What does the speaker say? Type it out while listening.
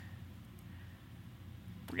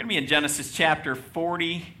We're going to be in Genesis chapter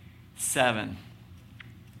 47.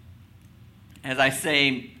 As I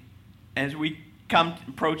say, as we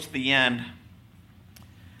approach the end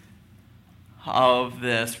of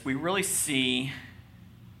this, we really see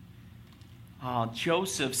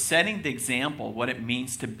Joseph setting the example, what it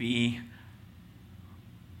means to be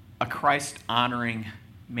a Christ-honoring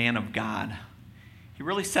man of God. He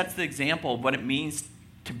really sets the example of what it means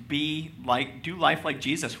to be like, do life like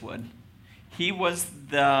Jesus would. He was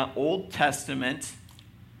the Old Testament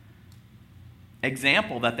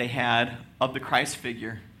example that they had of the Christ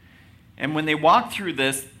figure. And when they walked through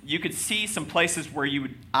this, you could see some places where you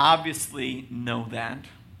would obviously know that.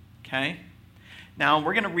 Okay? Now,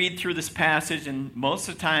 we're going to read through this passage, and most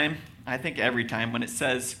of the time, I think every time, when it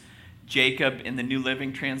says Jacob in the New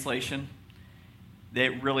Living Translation,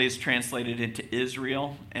 that really is translated into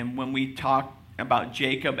Israel. And when we talk about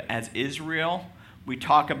Jacob as Israel, we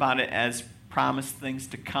talk about it as promised things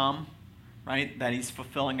to come, right? That he's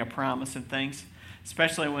fulfilling a promise and things.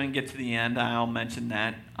 Especially when we get to the end, I'll mention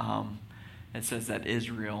that. It says that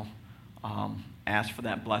Israel asked for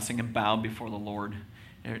that blessing and bowed before the Lord.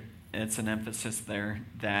 It's an emphasis there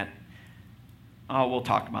that, we'll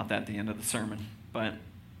talk about that at the end of the sermon. But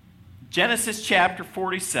Genesis chapter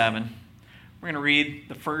 47, we're going to read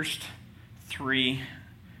the first 3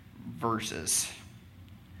 verses.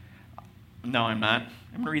 No, I'm not.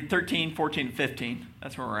 I'm going to read 13, 14, and 15.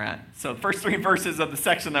 That's where we're at. So the first 3 verses of the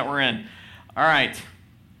section that we're in. All right.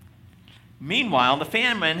 Meanwhile, the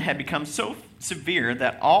famine had become so severe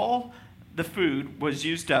that all the food was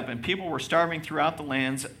used up, and people were starving throughout the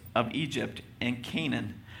lands of Egypt and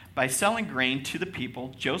Canaan. By selling grain to the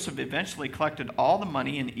people, Joseph eventually collected all the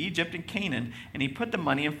money in Egypt and Canaan, and he put the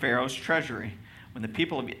money in Pharaoh's treasury. When the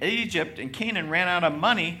people of Egypt and Canaan ran out of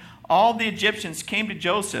money, all the Egyptians came to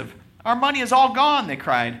Joseph. "Our money is all gone," they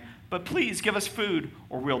cried. "But please give us food,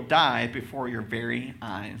 or we'll die before your very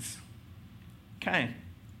eyes." Okay.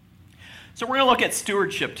 So we're going to look at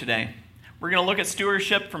stewardship today. We're going to look at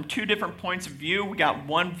stewardship from 2 different points of view. We got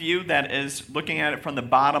one view that is looking at it from the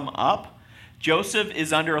bottom up. Joseph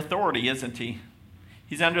is under authority, isn't he?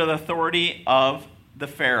 He's under the authority of the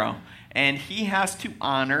Pharaoh, and he has to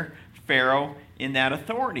honor Pharaoh in that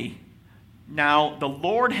authority. Now, the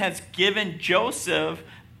Lord has given Joseph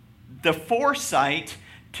the foresight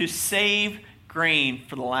to save grain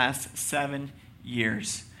for the last 7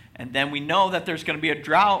 years. And then we know that there's going to be a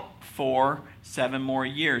drought for 7 more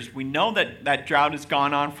years. We know that that drought has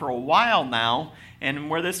gone on for a while now. And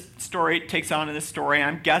where this story takes on in this story,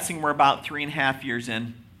 I'm guessing we're about 3.5 years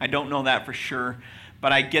in. I don't know that for sure.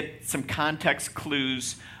 But I get some context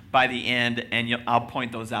clues by the end, and I'll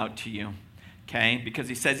point those out to you. Okay? Because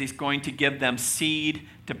he says he's going to give them seed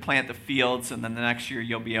to plant the fields, and then the next year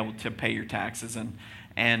you'll be able to pay your taxes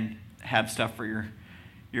and have stuff for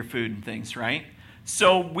your food and things, right?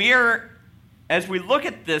 So as we look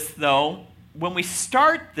at this, though, when we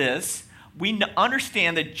start this, we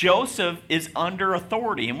understand that Joseph is under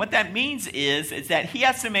authority. And what that means is that he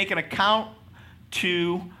has to make an account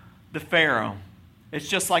to the Pharaoh. It's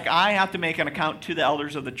just like I have to make an account to the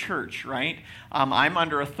elders of the church, right? I'm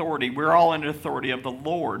under authority. We're all under authority of the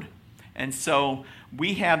Lord. And so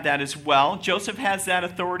we have that as well. Joseph has that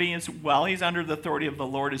authority as well. He's under the authority of the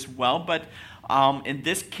Lord as well. But in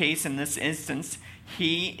this case, in this instance,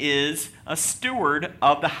 he is a steward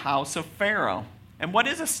of the house of Pharaoh. And what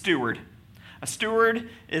is a steward? A steward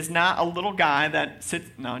is not a little guy that sits...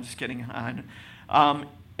 No, I'm just kidding.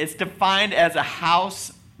 It's defined as a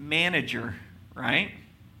house manager, right?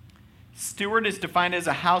 Steward is defined as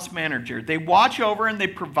a house manager. They watch over and they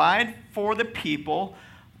provide for the people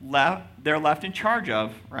they're left in charge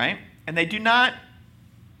of, right? And they do not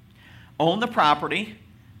own the property.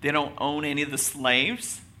 They don't own any of the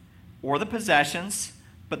slaves or the possessions,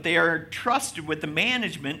 but they are trusted with the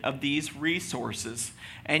management of these resources.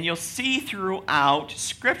 And you'll see throughout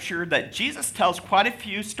Scripture that Jesus tells quite a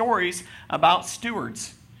few stories about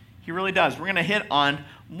stewards. He really does. We're going to hit on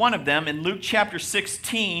one of them in Luke chapter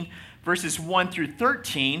 16, verses 1 through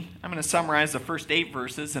 13. I'm going to summarize the first 8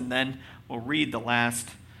 verses, and then we'll read the last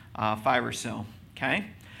 5 or so. Okay?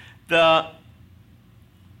 The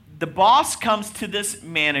boss comes to this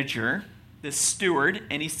manager, this steward,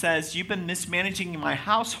 and he says, "You've been mismanaging my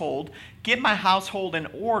household. Get my household in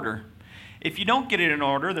order. If you don't get it in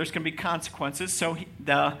order, there's going to be consequences." So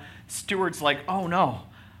the steward's like, "Oh no,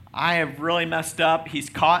 I have really messed up. He's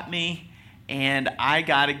caught me, and I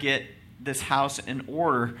got to get this house in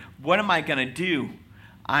order. What am I going to do?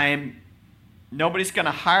 Nobody's going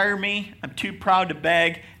to hire me. I'm too proud to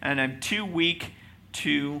beg, and I'm too weak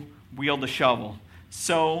to wield a shovel."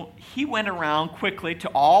 So he went around quickly to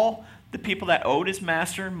all the people that owed his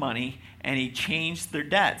master money, and he changed their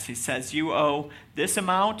debts. He says, you owe this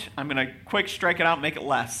amount. I'm going to quick strike it out and make it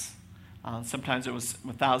less. Sometimes it was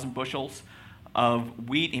 1,000 bushels of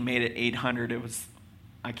wheat. He made it 800. It was,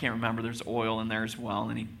 I can't remember. There's oil in there as well,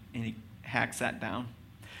 and he hacks that down.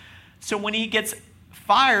 So when he gets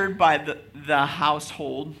fired by the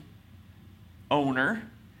household owner,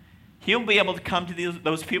 he'll be able to come to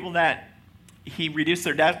those people that he reduced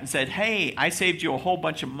their debt and said, hey, I saved you a whole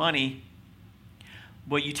bunch of money.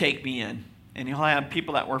 Will you take me in? And he'll have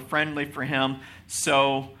people that were friendly for him.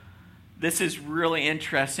 So this is really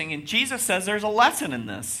interesting. And Jesus says there's a lesson in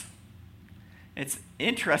this. It's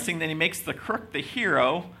interesting that he makes the crook the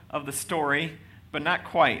hero of the story, but not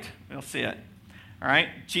quite. We'll see it. All right?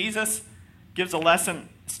 Jesus gives a lesson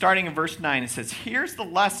starting in verse 9. It says, here's the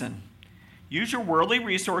lesson. Use your worldly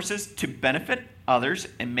resources to benefit others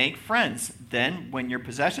and make friends. Then, when your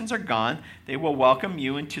possessions are gone, they will welcome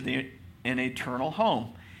you into an eternal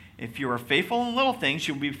home. If you are faithful in little things,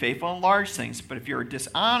 you'll be faithful in large things. But if you are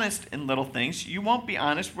dishonest in little things, you won't be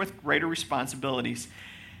honest with greater responsibilities.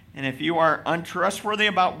 And if you are untrustworthy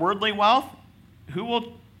about worldly wealth, who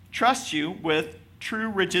will trust you with true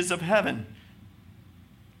riches of heaven?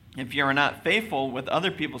 If you are not faithful with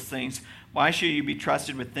other people's things, why should you be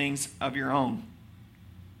trusted with things of your own?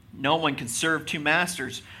 No one can serve two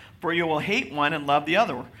masters, for you will hate one and love the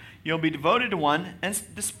other. You'll be devoted to one and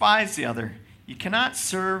despise the other. You cannot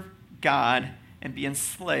serve God and be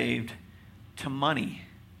enslaved to money.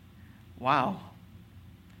 Wow.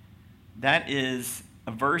 That is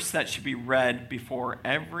a verse that should be read before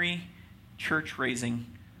every church-raising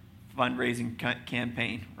fundraising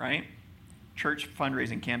campaign, right? Church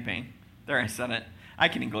fundraising campaign. There, I said it. I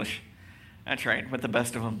can English. That's right, with the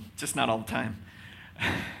best of them, just not all the time.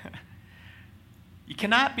 You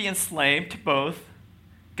cannot be enslaved to both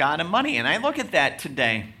God and money. And I look at that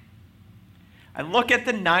today. I look at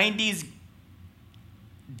the 90s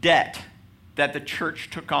debt that the church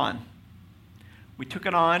took on. We took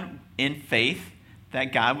it on in faith that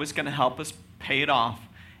God was going to help us pay it off.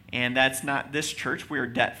 And that's not this church. We are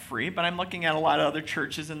debt-free. But I'm looking at a lot of other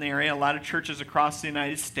churches in the area, a lot of churches across the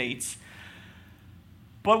United States.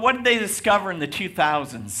 But what did they discover in the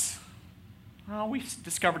 2000s? Well, we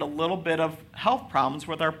discovered a little bit of health problems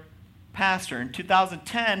with our pastor. In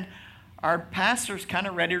 2010, our pastor's kind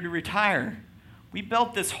of ready to retire. We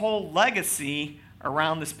built this whole legacy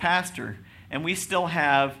around this pastor, and we still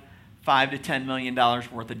have $5 to $10 million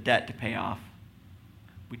worth of debt to pay off.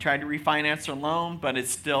 We tried to refinance our loan, but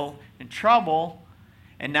it's still in trouble.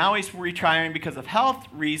 And now he's retiring because of health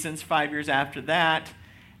reasons 5 years after that,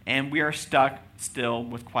 and we are stuck still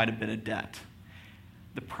with quite a bit of debt.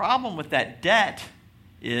 The problem with that debt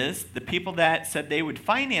is the people that said they would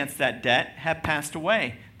finance that debt have passed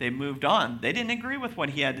away. They moved on. They didn't agree with what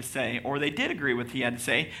he had to say, or they did agree with what he had to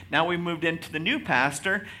say. Now we moved into the new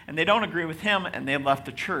pastor, and they don't agree with him, and they left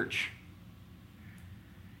the church.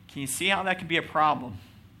 Can you see how that can be a problem?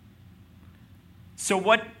 So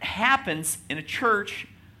what happens in a church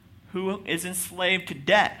who is enslaved to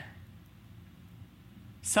debt?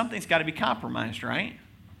 Something's got to be compromised, right?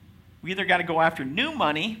 We either got to go after new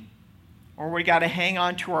money or we got to hang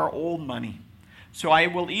on to our old money. So I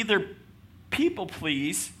will either people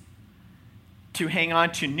please to hang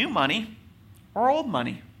on to new money or old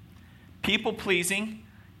money. People pleasing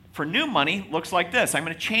for new money looks like this. I'm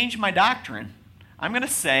going to change my doctrine. I'm going to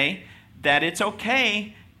say that it's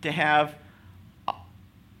okay to have,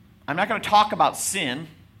 I'm not going to talk about sin.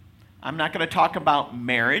 I'm not going to talk about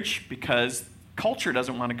marriage because culture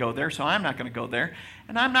doesn't want to go there, so I'm not going to go there.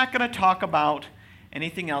 And I'm not going to talk about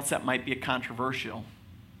anything else that might be controversial.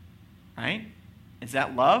 Right? Is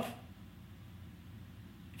that love?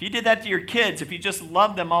 If you did that to your kids, if you just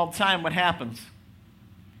love them all the time, what happens?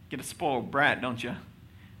 Get a spoiled brat, don't you?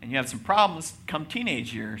 And you have some problems come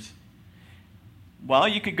teenage years. Well,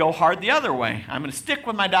 you could go hard the other way. I'm going to stick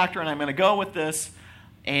with my doctrine. I'm going to go with this.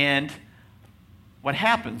 And what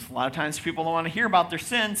happens? A lot of times people don't want to hear about their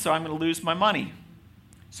sins, so I'm going to lose my money.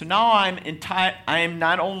 So now I am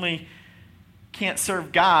not only can't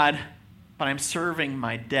serve God, but I'm serving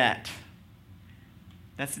my debt.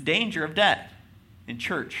 That's the danger of debt in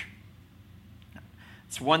church.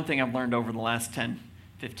 It's one thing I've learned over the last 10,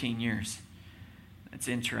 15 years. It's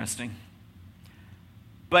interesting.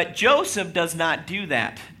 But Joseph does not do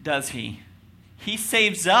that, does he? He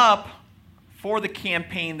saves up for the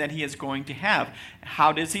campaign that he is going to have.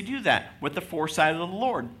 How does he do that? With the foresight of the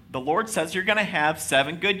Lord. The Lord says you're going to have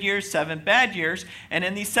 7 good years, 7 bad years, and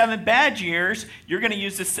in these 7 bad years, you're going to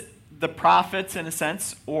use the profits, in a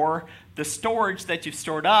sense, or the storage that you've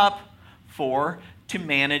stored up for to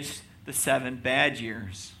manage the 7 bad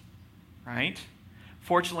years. right?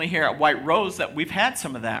 Fortunately, here at White Rose, that we've had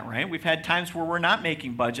some of that, right? We've had times where we're not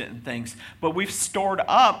making budget and things, but we've stored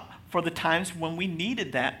up for the times when we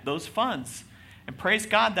needed those funds. And praise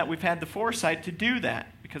God that we've had the foresight to do that,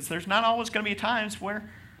 because there's not always going to be times where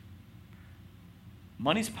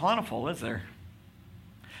money's plentiful, is there?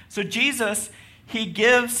 So Jesus, he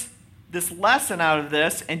gives this lesson out of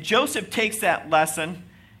this, and Joseph takes that lesson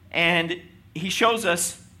and he shows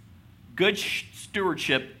us good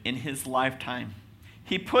stewardship in his lifetime.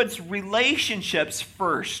 He puts relationships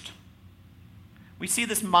first. We see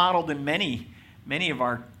this modeled in many of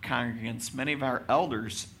our congregants, many of our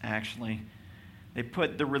elders, actually. They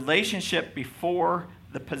put the relationship before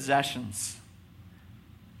the possessions.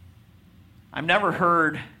 I've never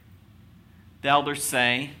heard the elders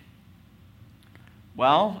say,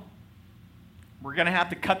 well, we're going to have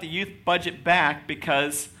to cut the youth budget back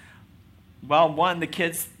because, well, one, the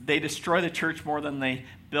kids, they destroy the church more than they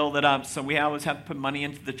build it up, so we always have to put money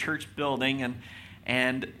into the church building,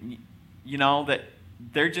 and you know that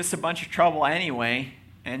they're just a bunch of trouble anyway,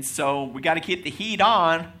 and so we got to keep the heat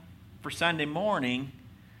on for Sunday morning,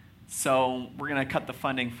 so we're going to cut the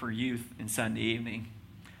funding for youth in Sunday evening.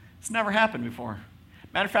 It's never happened before.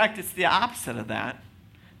 Matter of fact, it's the opposite of that.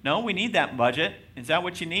 No, we need that budget. Is that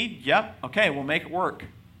what you need? Yep. Okay, we'll make it work.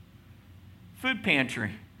 Food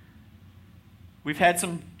pantry. We've had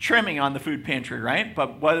some trimming on the food pantry, right?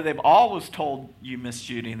 But what they've always told you, Miss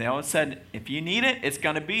Judy, they always said, if you need it, it's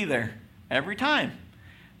going to be there every time.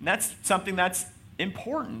 And that's something that's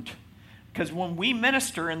important, because when we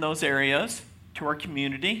minister in those areas to our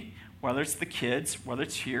community, whether it's the kids, whether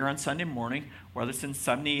it's here on Sunday morning, whether it's in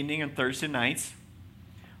Sunday evening and Thursday nights,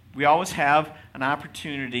 we always have an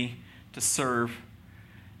opportunity to serve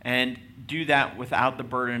and do that without the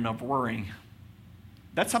burden of worrying.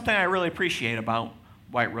 That's something I really appreciate about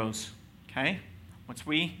White Rose, okay? Once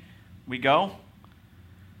we go,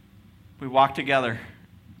 we walk together.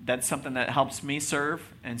 That's something that helps me serve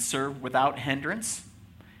and serve without hindrance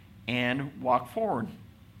and walk forward.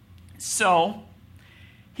 So,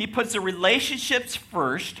 he puts the relationships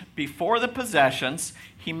first before the possessions.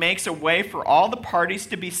 He makes a way for all the parties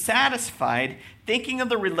to be satisfied, thinking of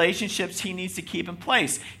the relationships he needs to keep in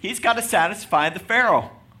place. He's got to satisfy the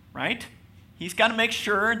Pharaoh, right? He's got to make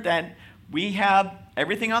sure that we have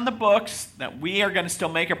everything on the books, that we are going to still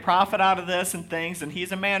make a profit out of this and things, and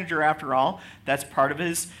he's a manager after all. That's part of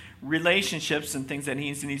his relationships and things that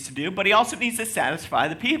he needs to do. But he also needs to satisfy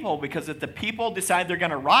the people, because if the people decide they're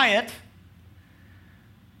going to riot,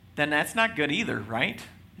 then that's not good either, right?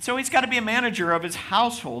 So he's got to be a manager of his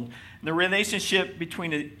household. And the relationship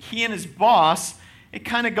between he and his boss, it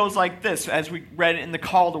kind of goes like this, as we read in the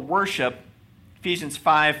call to worship. Ephesians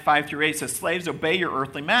 5:5-8 says, slaves, obey your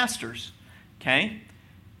earthly masters. Okay?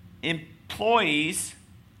 Employees,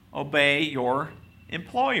 obey your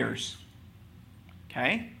employers.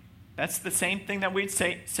 Okay? That's the same thing that we'd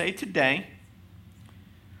say today.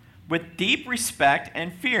 With deep respect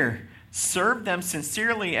and fear, serve them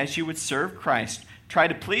sincerely as you would serve Christ. Try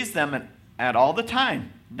to please them at all the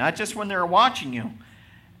time, not just when they're watching you.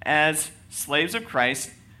 As slaves of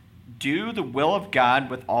Christ, do the will of God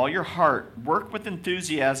with all your heart. Work with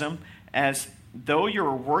enthusiasm as though you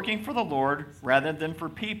were working for the Lord rather than for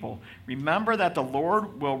people. Remember that the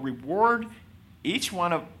Lord will reward each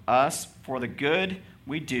one of us for the good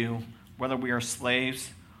we do, whether we are slaves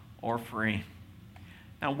or free.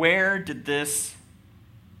 Now, where did this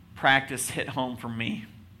practice hit home for me?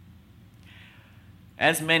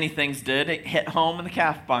 As many things did, it hit home in the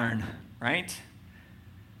calf barn, right?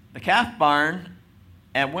 The calf barn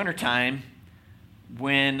at wintertime,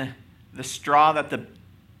 when the straw that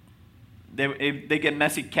they get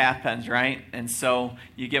messy calf pens, right? And so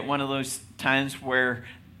you get one of those times where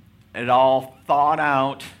it all thawed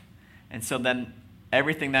out, and so then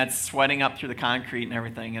everything that's sweating up through the concrete and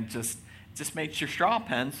everything, it just makes your straw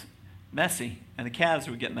pens messy, and the calves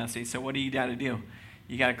would get messy. So what do you got to do?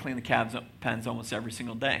 You got to clean the calves pens almost every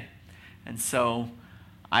single day. And so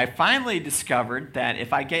I finally discovered that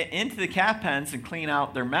if I get into the calf pens and clean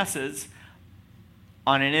out their messes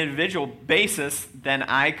on an individual basis, then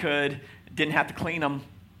I didn't have to clean them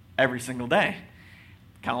every single day.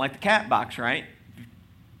 Kind of like the cat box, right?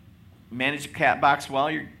 Manage the cat box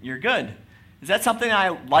well, you're good. Is that something I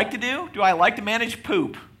like to do? Do I like to manage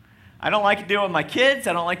poop? I don't like to do it with my kids,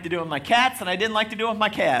 I don't like to do it with my cats, and I didn't like to do it with my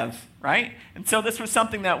calves, right? And so this was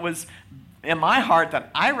something that was in my heart that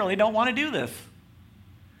I really don't want to do this.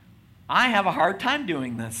 I have a hard time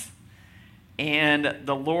doing this. And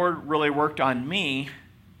the Lord really worked on me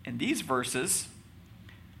in these verses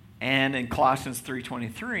and in Colossians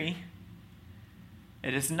 3:23.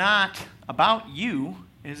 It is not about you,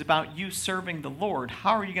 It is about you serving the Lord.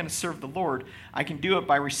 How are you going to serve the Lord? I can do it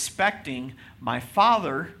by respecting my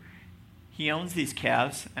Father. He owns these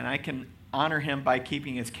calves, and I can honor him by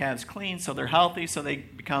keeping his calves clean so they're healthy, so they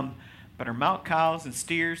become better milk cows and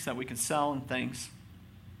steers that we can sell and things.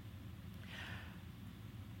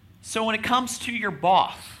 So when it comes to your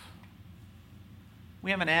boss,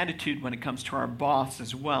 we have an attitude when it comes to our boss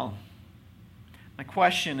as well. My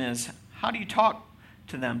question is, how do you talk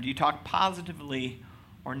to them? Do you talk positively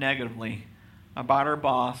or negatively about our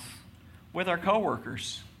boss with our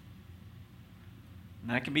coworkers?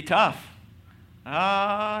 And that can be tough.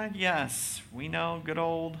 Yes, we know good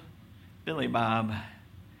old Billy Bob,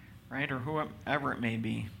 right? Or whoever it may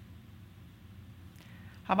be.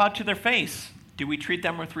 How about to their face? Do we treat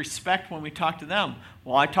them with respect when we talk to them?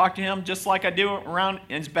 Well, I talk to him just like I do around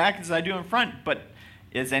his back as I do in front, but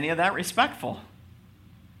is any of that respectful?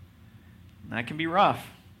 And that can be rough.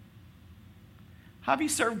 How have you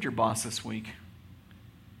served your boss this week?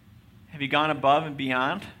 Have you gone above and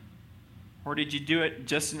beyond? Or did you do it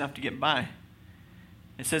just enough to get by?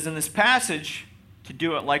 It says in this passage to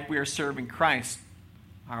do it like we are serving Christ.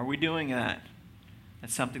 Are we doing that?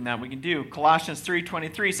 That's something that we can do. Colossians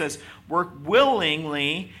 3:23 says, work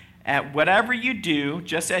willingly at whatever you do,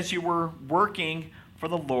 just as you were working for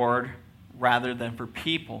the Lord rather than for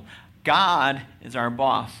people. God is our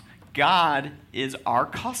boss. God is our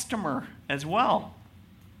customer as well,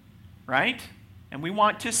 right? And we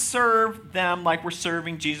want to serve them like we're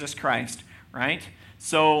serving Jesus Christ, right?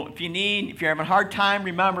 So if you're having a hard time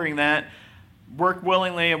remembering that, work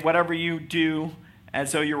willingly at whatever you do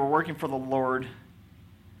as though you were working for the Lord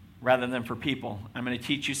rather than for people. I'm going to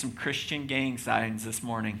teach you some Christian gang signs this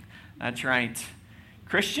morning. That's right.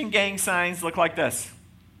 Christian gang signs look like this.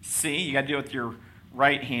 C, you got to do it with your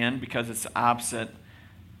right hand because it's opposite.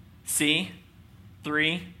 C,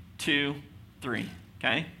 3, 2, 3.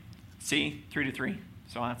 Okay? C, 3 to 3.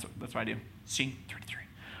 So that's what I do. C, 3 to 3.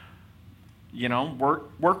 You know,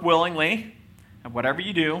 work willingly at whatever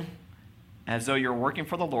you do as though you're working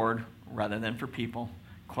for the Lord rather than for people.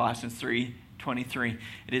 Colossians 3:23.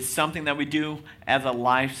 It is something that we do as a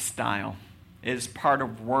lifestyle. It is part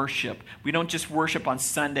of worship. We don't just worship on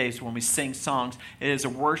Sundays when we sing songs. It is a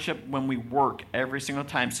worship when we work every single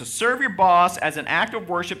time. So serve your boss as an act of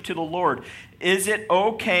worship to the Lord. Is it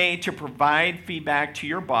okay to provide feedback to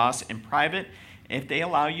your boss in private if they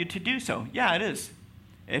allow you to do so? Yeah, it is.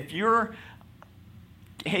 If you're,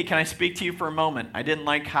 hey, can I speak to you for a moment? I didn't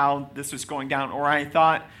like how this was going down, or I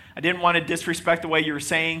thought I didn't want to disrespect the way you were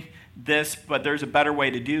saying this, but there's a better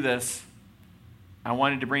way to do this. I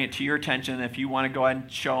wanted to bring it to your attention. If you want to go ahead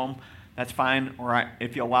and show them, that's fine. Or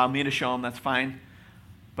if you allow me to show them, that's fine.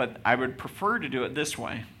 But I would prefer to do it this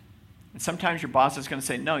way. And sometimes your boss is going to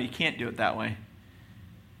say, no, you can't do it that way.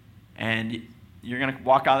 And you're going to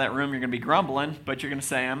walk out of that room, you're going to be grumbling, but you're going to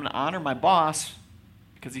say, I'm going to honor my boss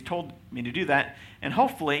because he told me to do that. And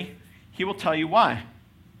hopefully, he will tell you why.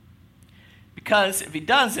 Because if he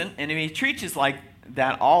doesn't, and if he treats you like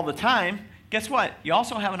that all the time, guess what? You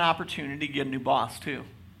also have an opportunity to get a new boss, too.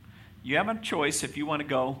 You have a choice if you want to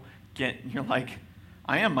go you're like,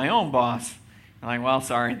 I am my own boss. I'm like, well,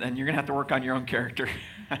 sorry, then you're going to have to work on your own character.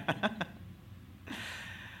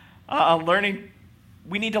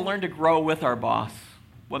 We need to learn to grow with our boss.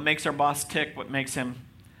 What makes our boss tick? What makes him,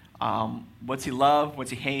 what's he love?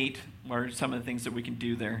 What's he hate? What are some of the things that we can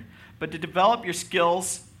do there? But to develop your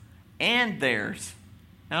skills and theirs.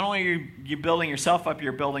 Not only are you building yourself up,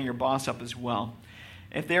 you're building your boss up as well.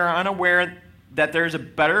 If they are unaware that there's a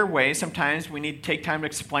better way, sometimes we need to take time to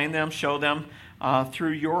explain to them, show them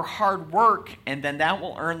through your hard work, and then that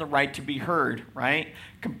will earn the right to be heard, right?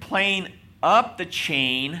 Complain up the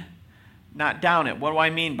chain, not down it. What do I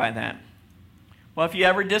mean by that? Well, if you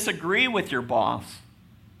ever disagree with your boss,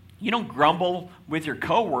 you don't grumble with your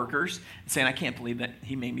coworkers saying, I can't believe that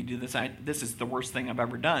he made me do this. This is the worst thing I've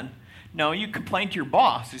ever done. No, you complain to your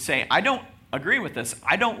boss. You say, I don't agree with this.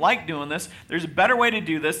 I don't like doing this. There's a better way to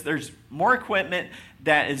do this. There's more equipment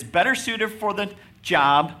that is better suited for the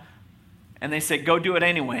job. And they say, go do it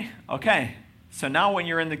anyway. Okay. So now when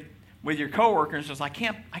you're with your coworkers, it's like,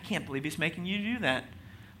 I can't believe he's making you do that.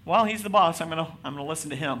 Well, he's the boss. I'm gonna listen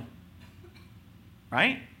to him.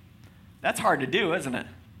 Right? That's hard to do, isn't it?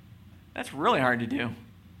 That's really hard to do.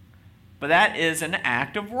 But that is an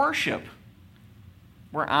act of worship.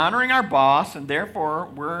 We're honoring our boss, and therefore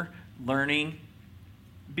we're learning.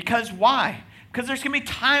 Because why? Because there's going to be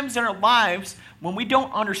times in our lives when we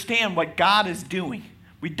don't understand what God is doing.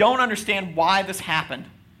 We don't understand why this happened.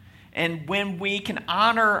 And when we can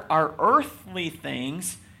honor our earthly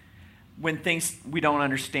things, when things we don't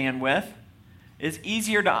understand with, It's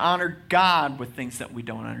easier to honor God with things that we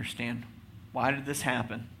don't understand. Why did this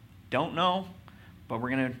happen? Don't know, but we're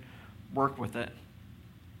going to work with it.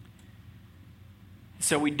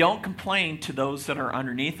 So we don't complain to those that are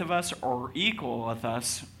underneath of us or equal with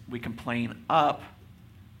us. We complain up.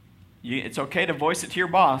 It's okay to voice it to your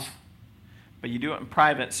boss, but you do it in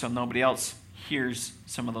private so nobody else hears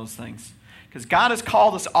some of those things. Because God has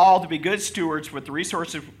called us all to be good stewards with the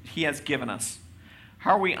resources he has given us.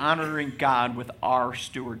 How are we honoring God with our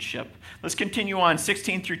stewardship? Let's continue on.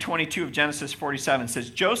 16 through 22 of Genesis 47 says,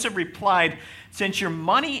 Joseph replied, "Since your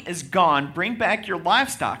money is gone, bring back your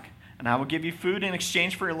livestock, and I will give you food in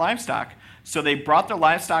exchange for your livestock." So they brought their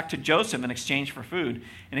livestock to Joseph in exchange for food,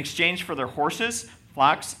 in exchange for their horses,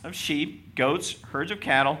 flocks of sheep, goats, herds of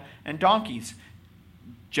cattle, and donkeys.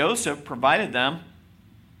 Joseph provided them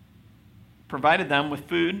with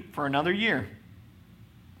food for another year.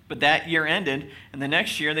 But that year ended, and the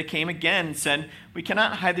next year they came again and said, "We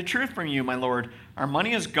cannot hide the truth from you, my lord. Our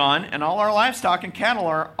money is gone, and all our livestock and cattle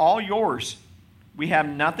are all yours. We have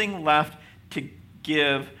nothing left to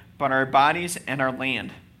give but our bodies and our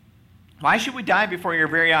land. Why should we die before your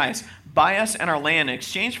very eyes? Buy us and our land in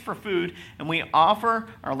exchange for food, and we offer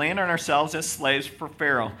our land and ourselves as slaves for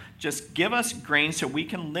Pharaoh. Just give us grain so we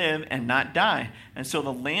can live and not die, and so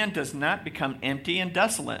the land does not become empty and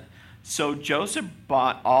desolate." So Joseph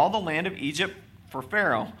bought all the land of Egypt for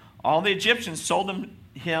Pharaoh. All the Egyptians sold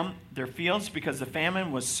him their fields because the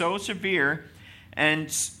famine was so severe,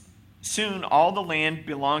 and soon all the land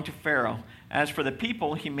belonged to Pharaoh. As for the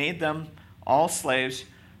people, he made them all slaves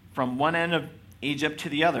from one end of Egypt to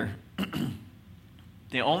the other.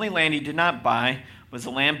 The only land he did not buy was the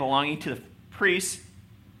land belonging to the priests.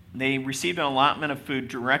 They received an allotment of food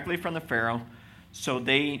directly from the Pharaoh, so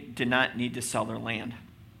they did not need to sell their land.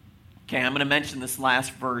 Okay, I'm going to mention this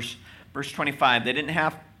last verse, verse 25. They didn't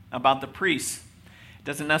have about the priests. It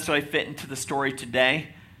doesn't necessarily fit into the story today,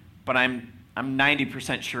 but I'm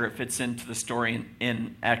 90% sure it fits into the story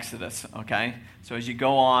in Exodus, okay? So as you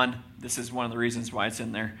go on, this is one of the reasons why it's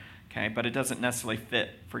in there, okay? But it doesn't necessarily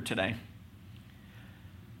fit for today.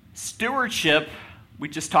 Stewardship, we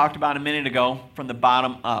just talked about a minute ago, from the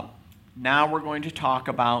bottom up. Now we're going to talk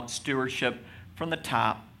about stewardship from the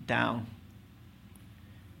top down.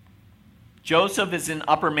 Joseph is in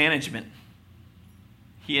upper management.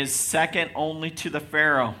 He is second only to the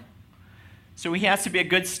Pharaoh. So he has to be a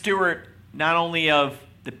good steward not only of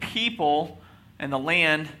the people and the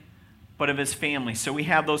land, but of his family. So we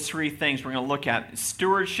have those three things we're going to look at.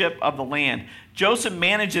 Stewardship of the land. Joseph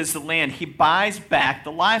manages the land. He buys back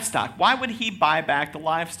the livestock. Why would he buy back the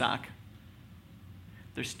livestock?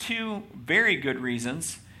 There's two very good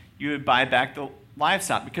reasons you would buy back the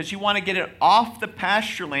livestock. Because you want to get it off the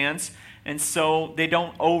pasture lands, and so they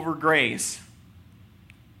don't overgraze.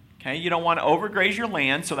 Okay, you don't want to overgraze your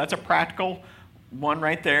land, so that's a practical one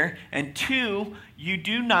right there. And two, you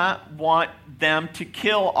do not want them to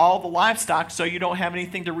kill all the livestock so you don't have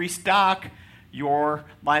anything to restock your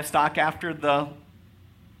livestock after the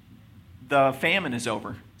famine is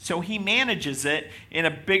over. So he manages it in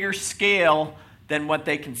a bigger scale than what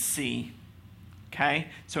they can see. Okay,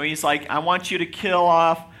 so he's like, I want you to kill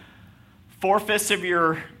off 4/5 of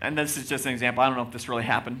your, and this is just an example, I don't know if this really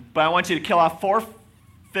happened, but I want you to kill off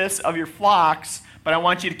 4/5 of your flocks, but I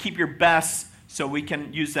want you to keep your best so we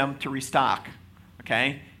can use them to restock.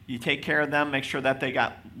 Okay? You take care of them, make sure that they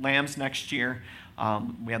got lambs next year.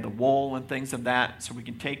 We have the wool and things of that, so we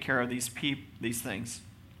can take care of these things.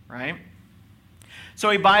 Right? So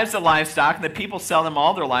he buys the livestock, and the people sell them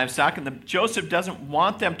all their livestock, and Joseph doesn't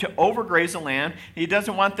want them to overgraze the land. He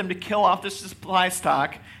doesn't want them to kill off this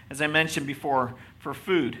livestock, as I mentioned before, for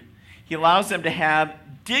food. He allows them to have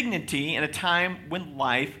dignity in a time when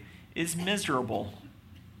life is miserable.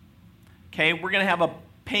 Okay, we're going to have a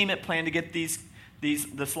payment plan to get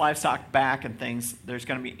this livestock back and things.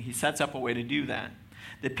 He sets up a way to do that.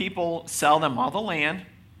 The people sell them all the land.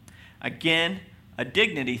 Again, a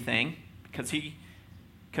dignity thing, because he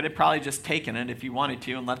could have probably just taken it if he wanted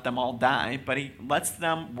to and let them all die, but he lets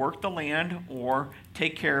them work the land or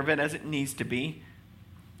take care of it as it needs to be.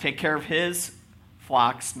 Take care of his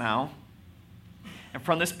flocks now. And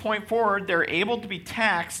from this point forward, they're able to be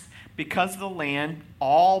taxed because the land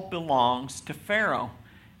all belongs to Pharaoh.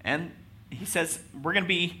 And he says, we're going to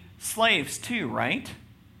be slaves too, right?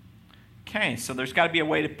 Okay, so there's got to be a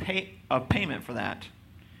way to pay a payment for that.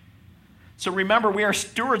 So remember, we are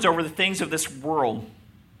stewards over the things of this world.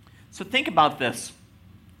 So think about this.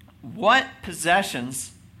 What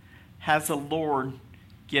possessions has the Lord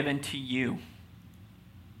given to you?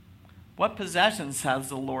 What possessions has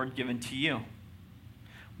the Lord given to you?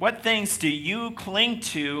 What things do you cling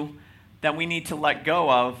to that we need to let go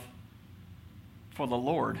of for the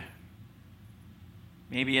Lord.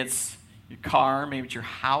 Maybe it's your car, maybe it's your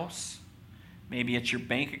house, maybe it's your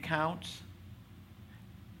bank account.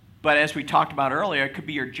 But as we talked about earlier, it could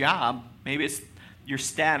be your job. Maybe it's your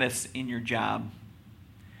status in your job.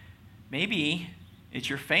 Maybe it's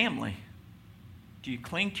your family. Do you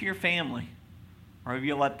cling to your family? Or have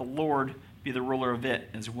you let the Lord be the ruler of it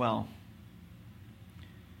as well?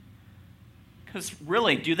 Because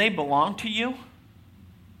really, do they belong to you?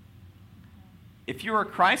 If you're a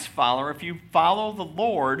Christ follower, if you follow the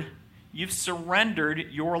Lord, you've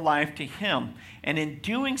surrendered your life to Him. And in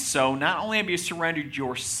doing so, not only have you surrendered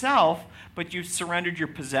yourself, but you've surrendered your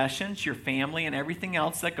possessions, your family, and everything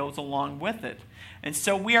else that goes along with it. And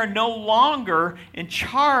so we are no longer in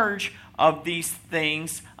charge of these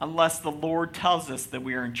things unless the Lord tells us that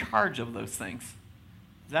we are in charge of those things.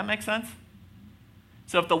 Does that make sense?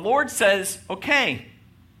 So if the Lord says, okay,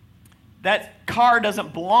 that car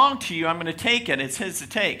doesn't belong to you, I'm going to take it, it's His to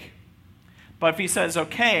take. But if He says,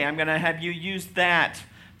 okay, I'm going to have you use that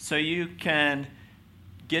so you can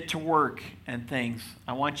get to work and things,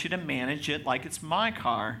 I want you to manage it like it's my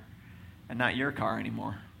car and not your car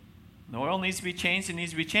anymore. The oil needs to be changed, it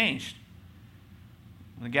needs to be changed.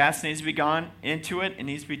 The gas needs to be gone into it, it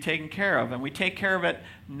needs to be taken care of. And we take care of it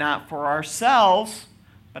not for ourselves,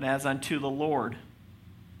 but as unto the Lord.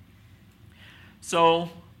 So,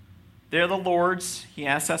 they're the Lord's. He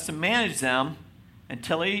asks us to manage them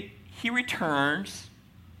until He returns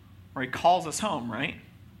or He calls us home, right?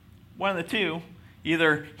 One of the two.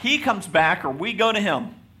 Either He comes back or we go to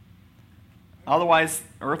Him. Otherwise,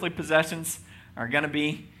 earthly possessions are going to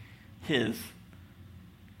be His.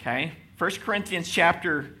 Okay? 1 Corinthians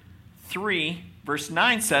chapter 3, verse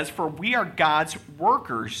 9 says, "For we are God's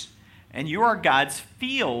workers, and you are God's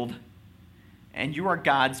field, and you are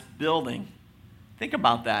God's building." Think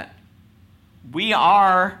about that. We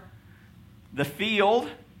are the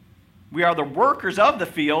field, we are the workers of the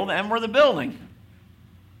field, and we're the building.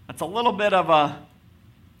 That's a little bit of a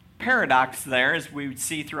paradox there, as we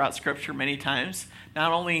see throughout Scripture many times.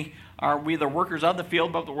 Not only are we the workers of the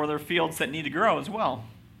field, but we're the fields that need to grow as well.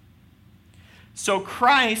 So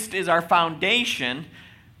Christ is our foundation.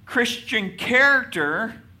 Christian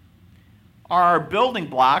character are our building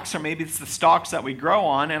blocks, or maybe it's the stalks that we grow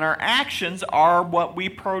on, and our actions are what we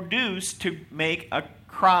produce to make a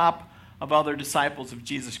crop of other disciples of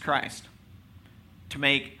Jesus Christ, to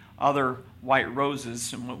make other white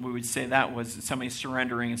roses, and what we would say that was somebody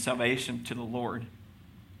surrendering in salvation to the Lord.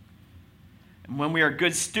 And when we are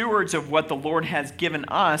good stewards of what the Lord has given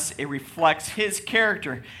us, it reflects His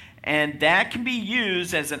character, and that can be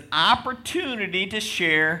used as an opportunity to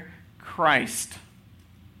share Christ.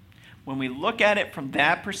 When we look at it from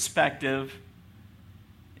that perspective,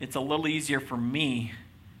 it's a little easier for me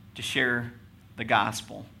to share the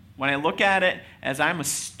gospel. When I look at it as I'm a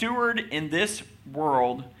steward in this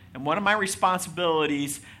world, and one of my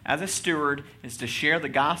responsibilities as a steward is to share the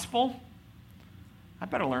gospel, I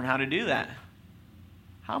better learn how to do that.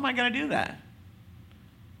 How am I going to do that?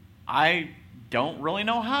 I don't really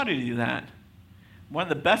know how to do that. One of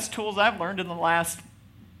the best tools I've learned in the last,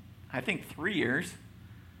 I think, 3 years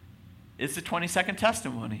is the 20-second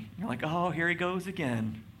testimony. You're like, oh, here he goes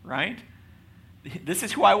again, right? This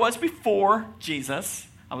is who I was before Jesus.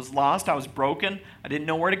 I was lost. I was broken. I didn't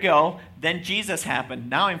know where to go. Then Jesus happened.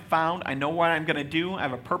 Now I'm found. I know what I'm going to do. I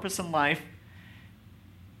have a purpose in life.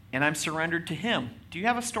 And I'm surrendered to Him. Do you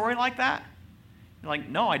have a story like that? You're like,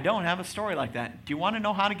 no, I don't have a story like that. Do you want to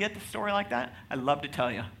know how to get the story like that? I'd love to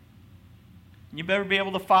tell you. You better be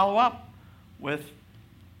able to follow up with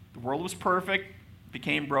the world was perfect,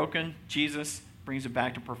 became broken. Jesus brings it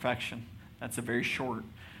back to perfection. That's a very short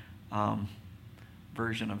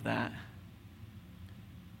version of that.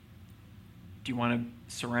 Do you want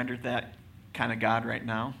to surrender to that kind of God right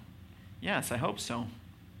now? Yes, I hope so.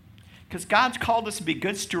 Because God's called us to be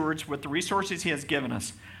good stewards with the resources He has given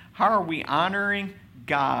us. How are we honoring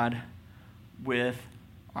God with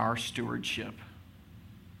our stewardship?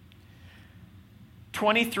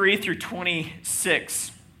 23 through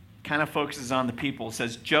 26 kind of focuses on the people. It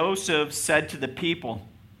says, Joseph said to the people,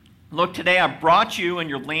 "Look, today I brought you and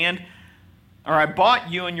your land, or I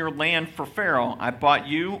bought you and your land for Pharaoh. I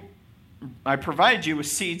provided you with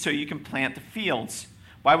seed so you can plant the fields."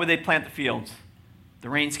 Why would they plant the fields? The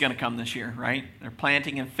rain's going to come this year, right? They're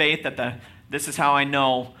planting in faith that this is how I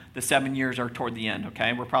know the 7 years are toward the end,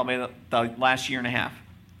 okay? We're probably the last year and a half,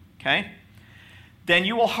 okay? "Then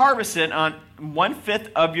you will harvest it. On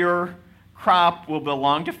 1/5 of your crop will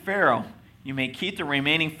belong to Pharaoh. You may keep the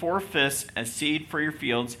remaining 4/5 as seed for your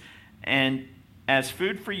fields and as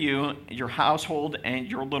food for you, your household, and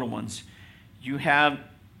your little ones. You have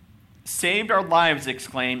saved our lives,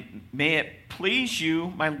 exclaimed. May it please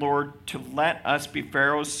you, my Lord, to let us be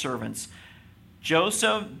Pharaoh's servants.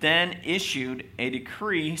 Joseph then issued a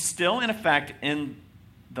decree still in effect in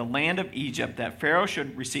the land of Egypt that Pharaoh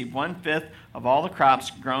should receive 1/5 of all the crops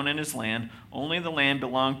grown in his land. Only the land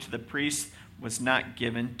belonged to the priests, was not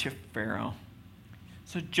given to Pharaoh.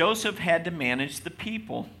 So Joseph had to manage the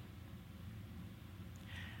people.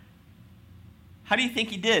 How do you think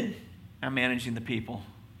he did at managing the people?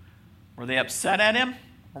 Were they upset at him,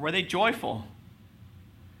 or were they joyful?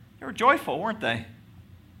 They were joyful, weren't they?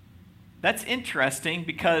 That's interesting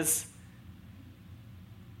because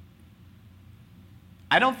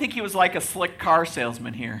I don't think he was like a slick car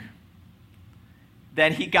salesman here.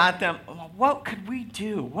 That he got them, what could we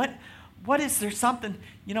do? What is there something,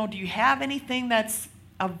 do you have anything that's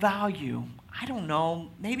of value? I don't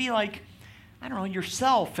know, maybe like,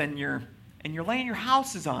 yourself and your land your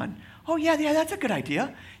house is on. Oh, yeah, that's a good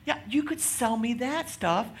idea. Yeah, you could sell me that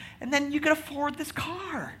stuff, and then you could afford this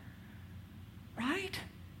car. Right?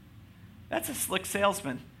 That's a slick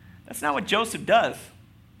salesman. That's not what Joseph does.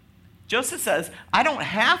 Joseph says, I don't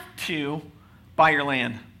have to buy your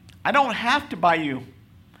land. I don't have to buy you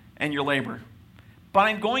and your labor. But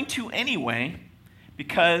I'm going to anyway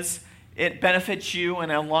because it benefits you,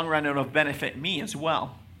 and in the long run, it'll benefit me as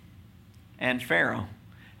well and Pharaoh.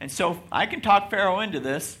 And so I can talk Pharaoh into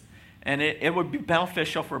this, and it would be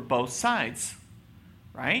beneficial for both sides,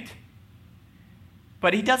 right?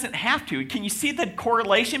 But he doesn't have to. Can you see the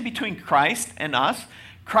correlation between Christ and us?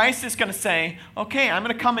 Christ is going to say, okay, I'm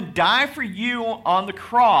going to come and die for you on the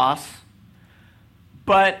cross,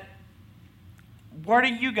 but what are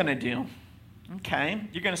you going to do? Okay,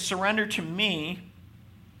 you're going to surrender to me,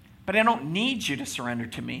 but I don't need you to surrender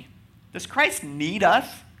to me. Does Christ need us?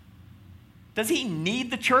 Does he need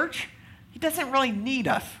the church? He doesn't really need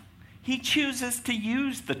us. He chooses to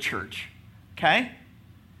use the church, okay?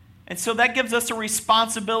 And so that gives us a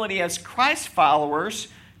responsibility as Christ followers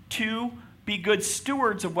to be good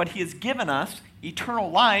stewards of what he has given us, eternal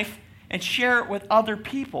life, and share it with other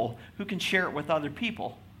people who can share it with other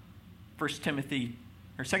people. 2 Timothy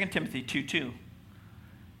 2:2.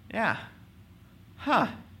 Yeah. Huh.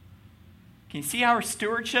 Can you see how our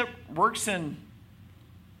stewardship works in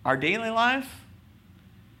our daily lives?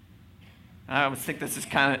 I always think this is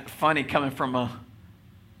kind of funny coming from a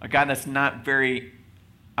guy that's not very,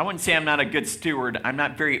 I wouldn't say I'm not a good steward. I'm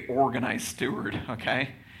not very organized steward, okay?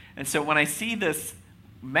 And so when I see this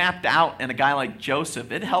mapped out in a guy like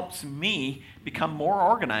Joseph, it helps me become more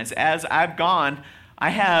organized. As I've gone, I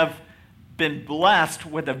have been blessed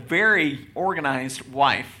with a very organized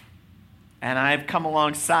wife. And I've come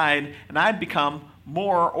alongside, and I've become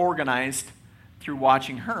more organized through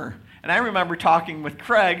watching her. And I remember talking with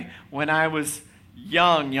Craig when I was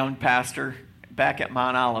young pastor back at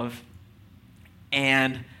Mount Olive,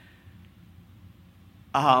 and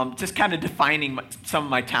just kind of defining some of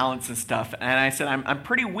my talents and stuff. And I said, I'm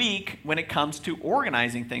pretty weak when it comes to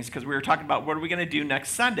organizing things, because we were talking about what are we going to do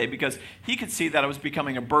next Sunday, because he could see that it was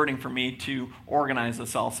becoming a burden for me to organize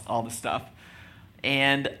this all this stuff.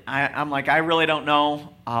 And I'm like, I really don't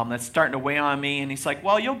know. That's starting to weigh on me. And he's like,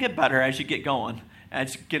 well, you'll get better as you get going.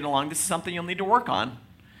 As you get along, this is something you'll need to work on.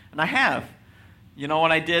 And I have. You know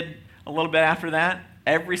what I did a little bit after that?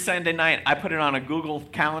 Every Sunday night, I put it on a Google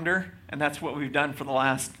Calendar, and that's what we've done for the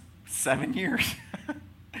last 7 years.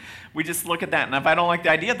 We just look at that, and if I don't like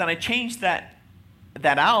the idea, then I change that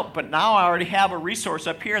out. But now I already have a resource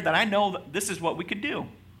up here that I know that this is what we could do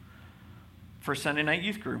for Sunday night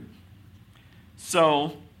youth group.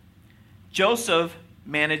 So Joseph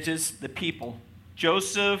manages the people.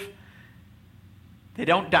 Joseph, they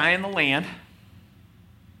don't die in the land.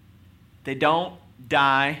 They don't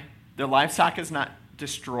die. Their livestock is not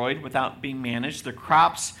destroyed without being managed. Their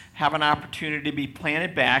crops have an opportunity to be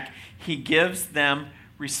planted back. He gives them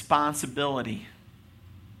responsibility.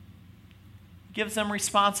 He gives them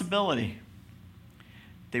responsibility.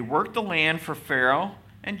 They work the land for Pharaoh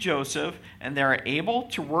and Joseph, and they're able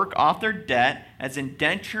to work off their debt as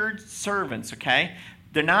indentured servants, okay?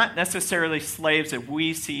 They're not necessarily slaves if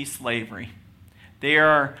we see slavery. They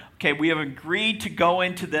are, okay, we have agreed to go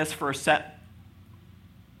into this for a set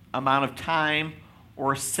amount of time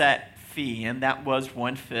or a set fee, and that was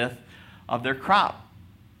 1/5 of their crop.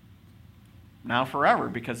 Now forever,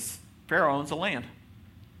 because Pharaoh owns the land,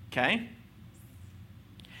 okay?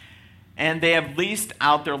 And they have leased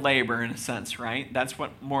out their labor in a sense, right? That's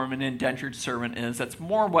what more of an indentured servant is. That's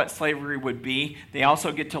more what slavery would be. They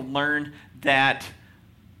also get to learn that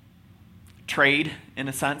trade in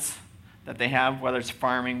a sense that they have, whether it's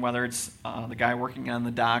farming, whether it's the guy working on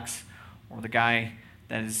the docks, or the guy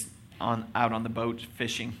that is out on the boat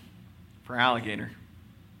fishing for alligator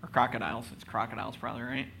or crocodiles. It's crocodiles probably,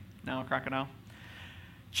 right? Now crocodile.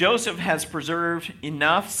 Joseph has preserved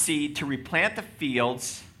enough seed to replant the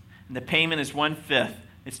fields, and the payment is 1/5.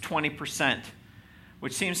 It's 20%,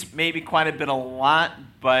 which seems maybe quite a bit a lot,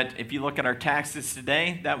 but if you look at our taxes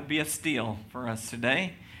today, that would be a steal for us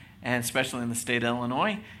today, and especially in the state of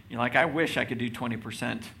Illinois. You're like, I wish I could do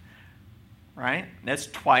 20%, right? That's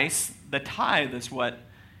twice the tithe is what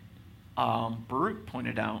Baruch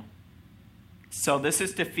pointed out. So this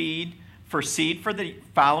is to feed for seed for the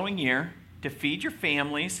following year, to feed your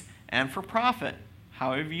families, and for profit.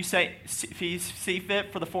 However you see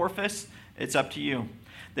fit for the 4/5, it's up to you.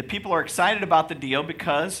 The people are excited about the deal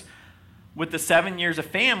because with the 7 years of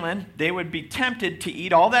famine, they would be tempted to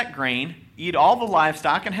eat all that grain, eat all the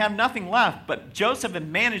livestock, and have nothing left. But Joseph had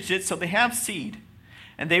managed it so they have seed.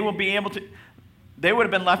 And they would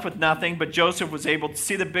have been left with nothing, but Joseph was able to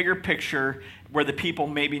see the bigger picture where the people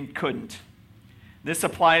maybe couldn't. This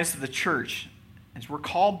applies to the church, as we're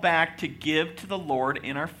called back to give to the Lord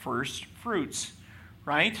in our first fruits,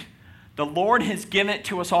 right? The Lord has given it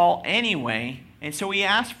to us all anyway, and so he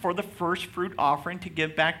asked for the first fruit offering to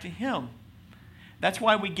give back to him. That's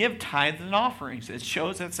why we give tithes and offerings. It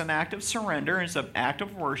shows it's an act of surrender, it's an act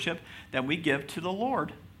of worship that we give to the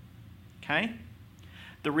Lord. Okay?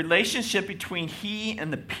 The relationship between he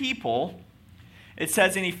and the people, it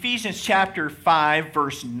says in Ephesians chapter 5,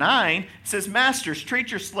 verse 9, it says, Masters,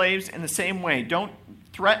 treat your slaves in the same way. Don't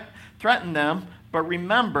threaten them, but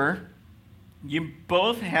remember, you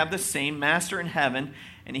both have the same master in heaven,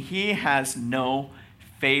 and he has no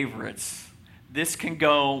favorites. This can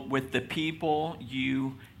go with the people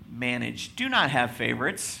you manage. Do not have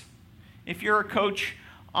favorites. If you're a coach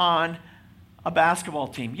on a basketball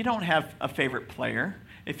team, you don't have a favorite player.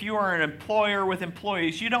 If you are an employer with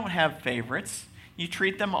employees, you don't have favorites. You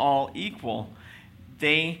treat them all equal.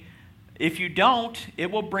 If you don't,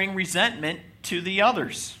 it will bring resentment to the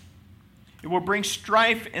others. It will bring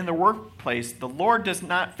strife in the workplace. The Lord does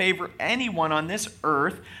not favor anyone on this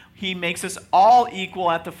earth. He makes us all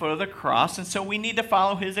equal at the foot of the cross, and so we need to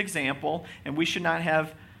follow his example, and we should not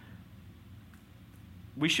have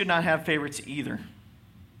favorites either.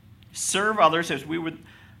 Serve others as we would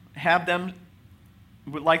like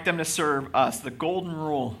them to serve us. The golden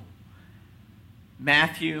rule.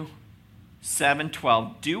 Matthew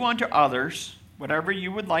 7:12. Do unto others whatever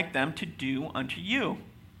you would like them to do unto you.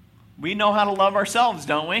 We know how to love ourselves,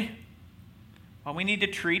 don't we? Well, we need to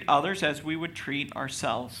treat others as we would treat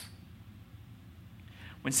ourselves.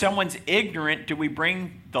 When someone's ignorant, do we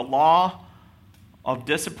bring the law of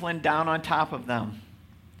discipline down on top of them?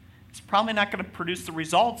 It's probably not going to produce the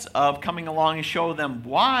results of coming along and show them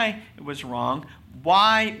why it was wrong,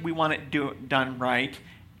 why we want it done right,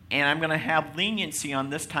 and I'm going to have leniency on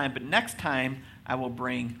this time, but next time I will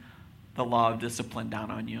bring the law of discipline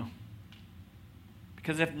down on you.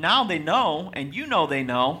 Because if now they know, and you know they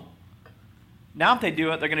know, now if they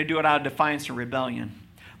do it, they're going to do it out of defiance or rebellion.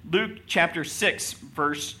 Luke chapter 6,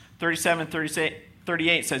 verse 37 and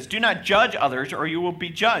 38 says, Do not judge others, or you will be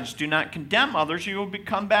judged. Do not condemn others, or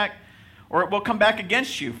it will come back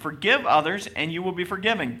against you. Forgive others, and you will be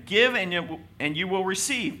forgiven. Give, and you will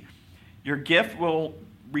receive. Your gift will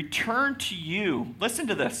return to you. Listen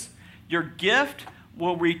to this. Your gift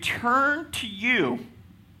will return to you.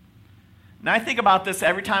 And I think about this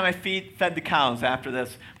every time I fed the cows after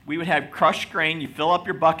this. We would have crushed grain. You fill up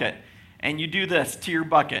your bucket, and you do this to your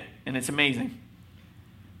bucket, and it's amazing.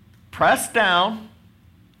 Press down,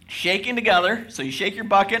 shaking together. So you shake your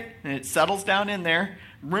bucket, and it settles down in there.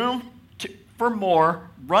 Room for more,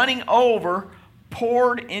 running over,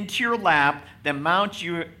 poured into your lap. The amount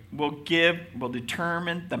you will give will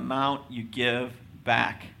determine the amount you give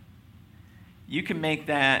back. You can make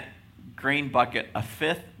that grain bucket a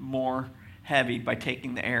fifth more heavy by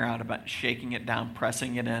taking the air out of it, shaking it down,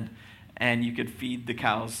 pressing it in, and you could feed the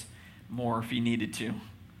cows more if you needed to.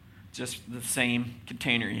 Just the same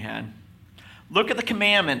container you had. Look at the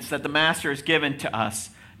commandments that the master has given to us.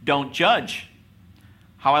 Don't judge.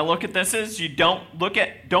 How I look at this is you don't look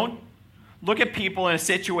at people in a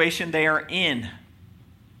situation they are in.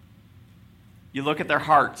 You look at their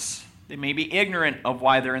hearts. They may be ignorant of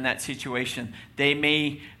why they're in that situation. They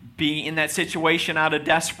may be in that situation out of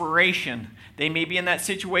desperation. They may be in that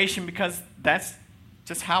situation because that's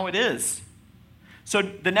just how it is. So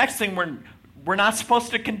the next thing, we're not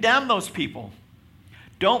supposed to condemn those people.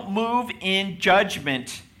 Don't move in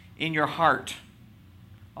judgment in your heart.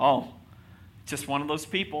 Oh, just one of those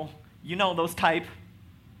people. You know those type.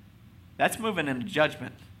 That's moving into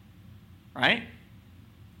judgment, right?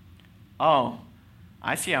 Oh,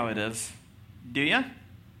 I see how it is. Do you?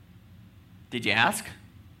 Did you ask?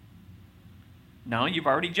 No, you've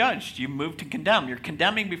already judged. You've moved to condemn. You're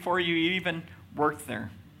condemning before you even worked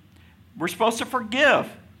there. We're supposed to forgive.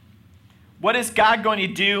 What is God going to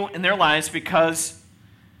do in their lives because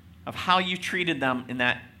of how you treated them in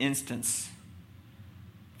that instance?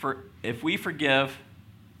 For if we forgive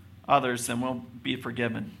others, then we'll be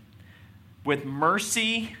forgiven. With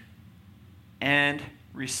mercy and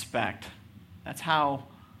respect. That's how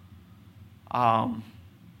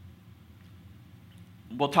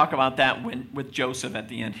we'll talk about that with Joseph at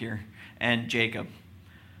the end here and Jacob.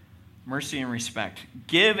 Mercy and respect.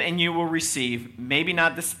 Give and you will receive. Maybe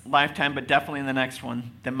not this lifetime, but definitely in the next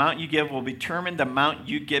one. The amount you give will determine the amount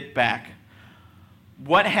you get back.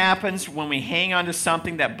 What happens when we hang on to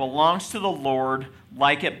something that belongs to the Lord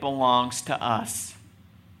like it belongs to us?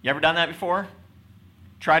 You ever done that before?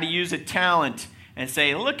 Try to use a talent and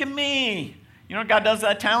say, look at me. You know what God does with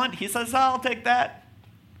that talent? He says, I'll take that.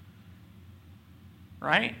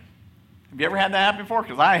 Right? Have you ever had that happen before?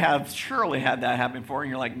 Because I have surely had that happen before. And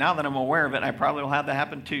you're like, now that I'm aware of it, I probably will have that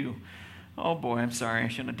happen too. Oh boy, I'm sorry. I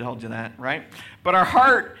shouldn't have told you that, right? But our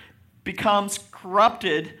heart becomes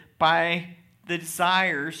corrupted by the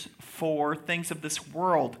desires for things of this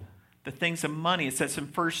world, the things of money. It says in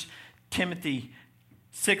 1 Timothy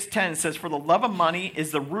 6:10, it says, for the love of money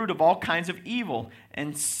is the root of all kinds of evil.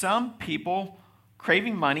 And some people,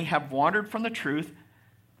 craving money, have wandered from the true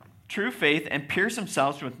faith, and pierce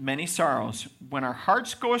themselves with many sorrows. When our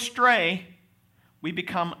hearts go astray, we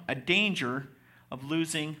become a danger of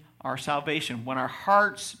losing our salvation. When our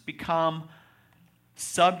hearts become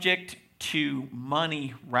subject to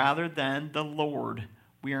money rather than the Lord,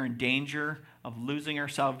 we are in danger of losing our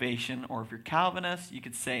salvation. Or if you're Calvinist, you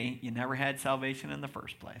could say you never had salvation in the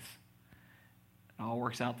first place. It all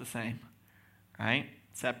works out the same, right?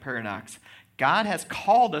 It's that paradox. God has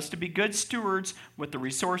called us to be good stewards with the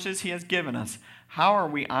resources he has given us. How are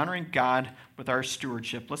we honoring God with our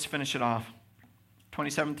stewardship? Let's finish it off.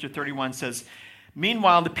 27 through 31 says,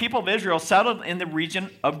 meanwhile, the people of Israel settled in the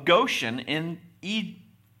region of Goshen in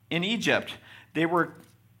Egypt.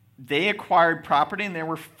 They acquired property and they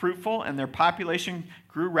were fruitful, and their population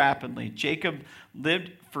grew rapidly. Jacob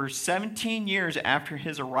lived for 17 years after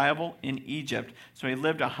his arrival in Egypt, so he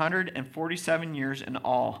lived 147 years in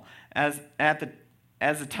all. As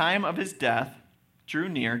the time of his death drew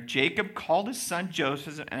near, Jacob called his son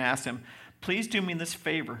Joseph and asked him, please do me this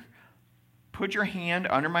favor. Put your hand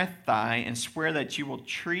under my thigh and swear that you will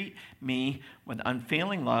treat me with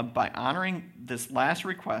unfailing love by honoring this last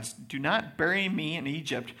request. Do not bury me in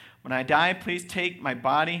Egypt. When I die, please take my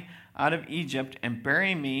body out of Egypt and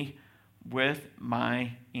bury me with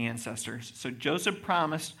my ancestors. So Joseph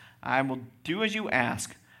promised, I will do as you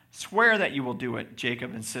ask. Swear that you will do it,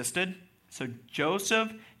 Jacob insisted. So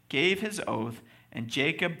Joseph gave his oath, and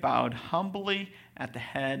Jacob bowed humbly at the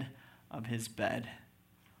head of his bed.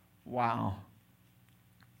 Wow.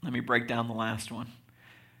 Let me break down the last one.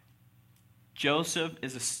 Joseph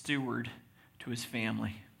is a steward to his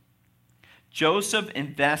family. Joseph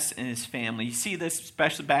invests in his family. You see this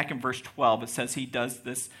especially back in verse 12. It says he does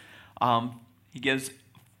this. He gives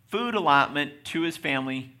food allotment to his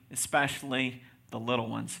family, especially the little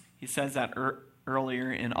ones. He says that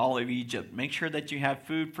earlier in all of Egypt. Make sure that you have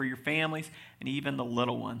food for your families and even the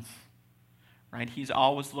little ones. Right? He's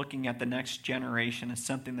always looking at the next generation as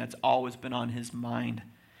something that's always been on his mind.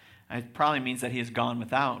 It probably means that he has gone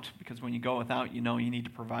without, because when you go without, you know you need to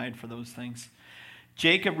provide for those things.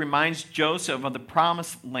 Jacob reminds Joseph of the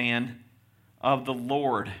promised land of the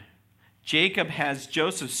Lord. Jacob has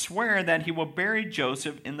Joseph swear that he will bury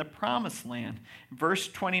Joseph in the promised land. Verse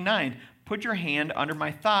 29, put your hand under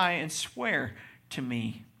my thigh and swear to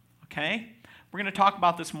me. Okay? We're going to talk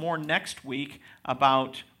about this more next week,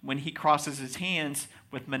 about when he crosses his hands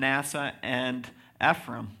with Manasseh and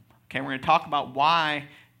Ephraim. Okay, we're going to talk about why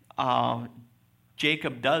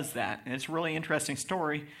Jacob does that. And it's a really interesting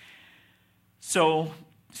story. So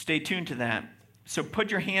stay tuned to that. So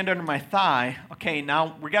put your hand under my thigh. Okay,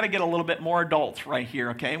 now we got to get a little bit more adults right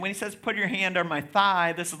here, okay? When he says put your hand under my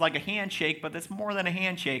thigh, this is like a handshake, but it's more than a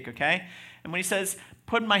handshake, okay? And when he says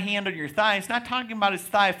put my hand on your thigh, he's not talking about his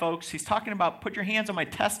thigh, folks. He's talking about put your hands on my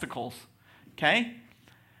testicles, okay?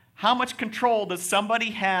 How much control does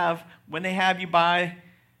somebody have when they have you by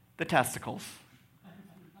the testicles?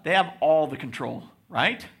 They have all the control,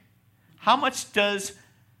 right? How much does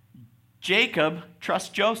Jacob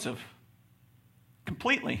trust Joseph?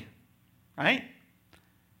 Completely, right?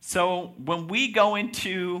 So when we go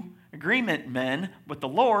into agreement, men, with the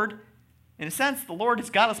Lord, in a sense, the Lord has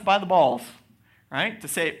got us by the balls, right? To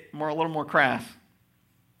say it a little more crass.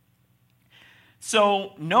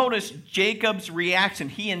 So notice Jacob's reaction.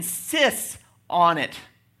 He insists on it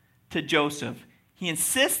to Joseph. He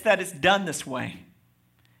insists that it's done this way.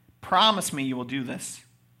 Promise me you will do this.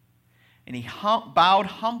 And he bowed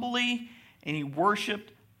humbly and he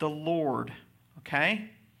worshiped the Lord. Okay?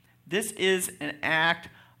 This is an act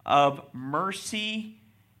of mercy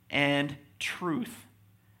and truth,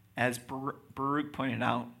 as Baruch pointed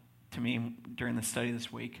out to me during the study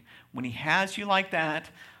this week. When he has you like that,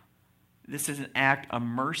 this is an act of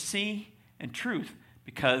mercy and truth,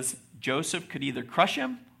 because Joseph could either crush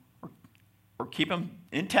him or keep him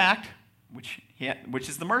intact, which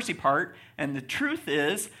is the mercy part. And the truth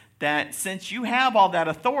is that since you have all that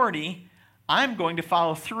authority, I'm going to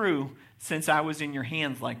follow through since I was in your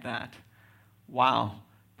hands like that. Wow,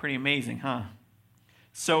 pretty amazing, huh?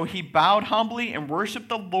 So he bowed humbly and worshiped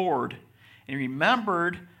the Lord, and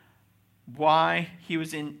remembered why he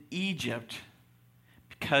was in Egypt,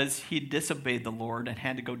 because he disobeyed the Lord and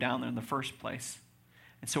had to go down there in the first place.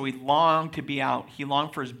 And so he longed to be out. He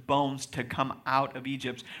longed for his bones to come out of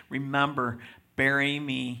Egypt. Remember, bury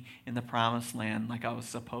me in the promised land like I was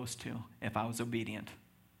supposed to if I was obedient.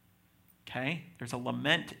 Okay? There's a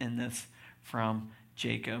lament in this from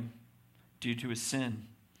Jacob due to his sin.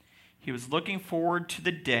 He was looking forward to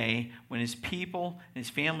the day when his people and his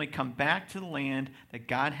family come back to the land that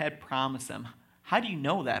God had promised them. How do you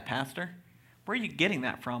know that, Pastor? Where are you getting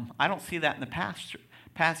that from? I don't see that in the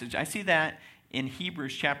passage. I see that in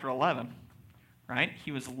Hebrews chapter 11, right?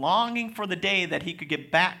 He was longing for the day that he could get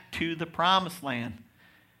back to the promised land.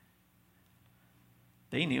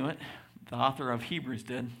 They knew it. The author of Hebrews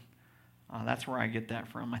did. That's where I get that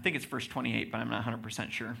from. I think it's verse 28, but I'm not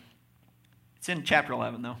 100% sure. It's in chapter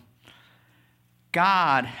 11, though.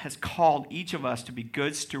 God has called each of us to be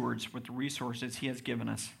good stewards with the resources he has given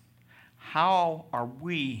us. How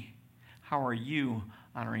are you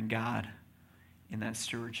honoring God in that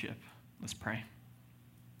stewardship? Let's pray.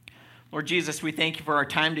 Lord Jesus, we thank you for our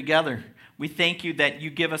time together. We thank you that you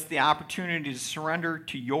give us the opportunity to surrender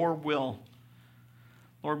to your will.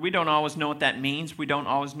 Lord, we don't always know what that means. We don't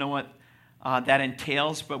always know what that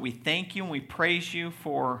entails, but we thank you and we praise you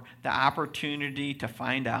for the opportunity to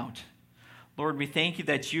find out. Lord, we thank you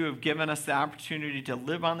that you have given us the opportunity to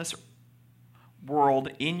live on this world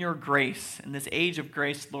in your grace. In this age of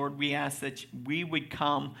grace, Lord, we ask that we would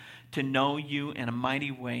come to know you in a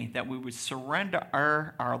mighty way, that we would surrender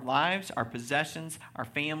our lives, our possessions, our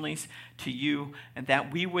families to you, and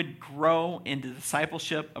that we would grow into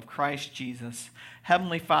discipleship of Christ Jesus.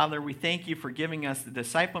 Heavenly Father, we thank you for giving us the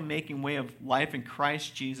disciple-making way of life in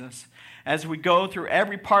Christ Jesus. As we go through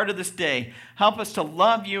every part of this day, help us to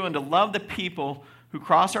love you and to love the people who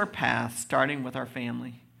cross our path, starting with our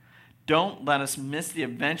family. Don't let us miss the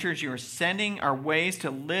adventures you are sending our ways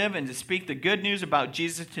to live and to speak the good news about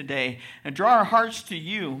Jesus today, and draw our hearts to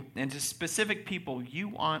you and to specific people you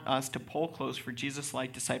want us to pull close for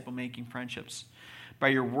Jesus-like disciple-making friendships. By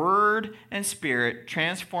your word and spirit,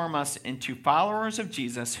 transform us into followers of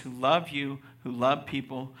Jesus who love you, who love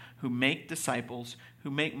people, who make disciples, who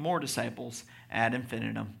make more disciples ad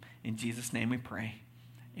infinitum. In Jesus' name we pray.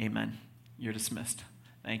 Amen. You're dismissed.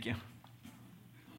 Thank you.